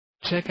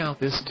Check out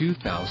this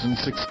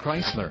 2006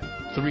 Chrysler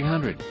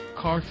 300.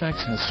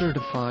 Carfax has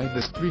certified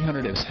this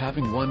 300 as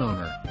having one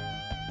owner.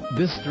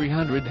 This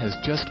 300 has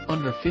just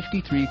under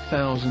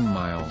 53,000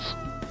 miles.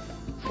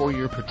 For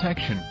your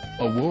protection,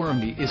 a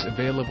warranty is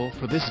available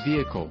for this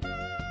vehicle.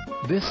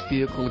 This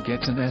vehicle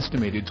gets an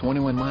estimated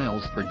 21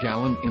 miles per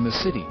gallon in the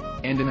city,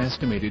 and an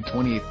estimated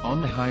 28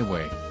 on the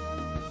highway.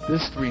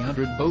 This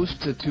 300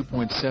 boasts a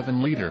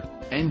 2.7-liter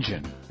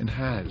engine, and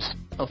has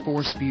a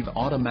 4-speed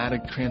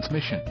automatic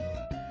transmission.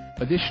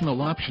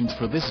 Additional options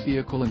for this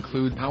vehicle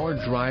include power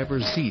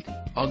driver's seat,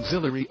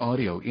 auxiliary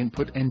audio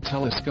input and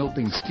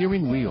telescoping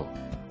steering wheel.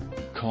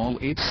 Call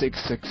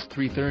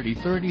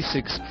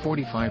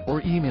 866-330-3645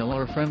 or email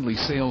our friendly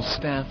sales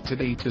staff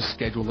today to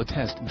schedule a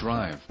test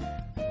drive.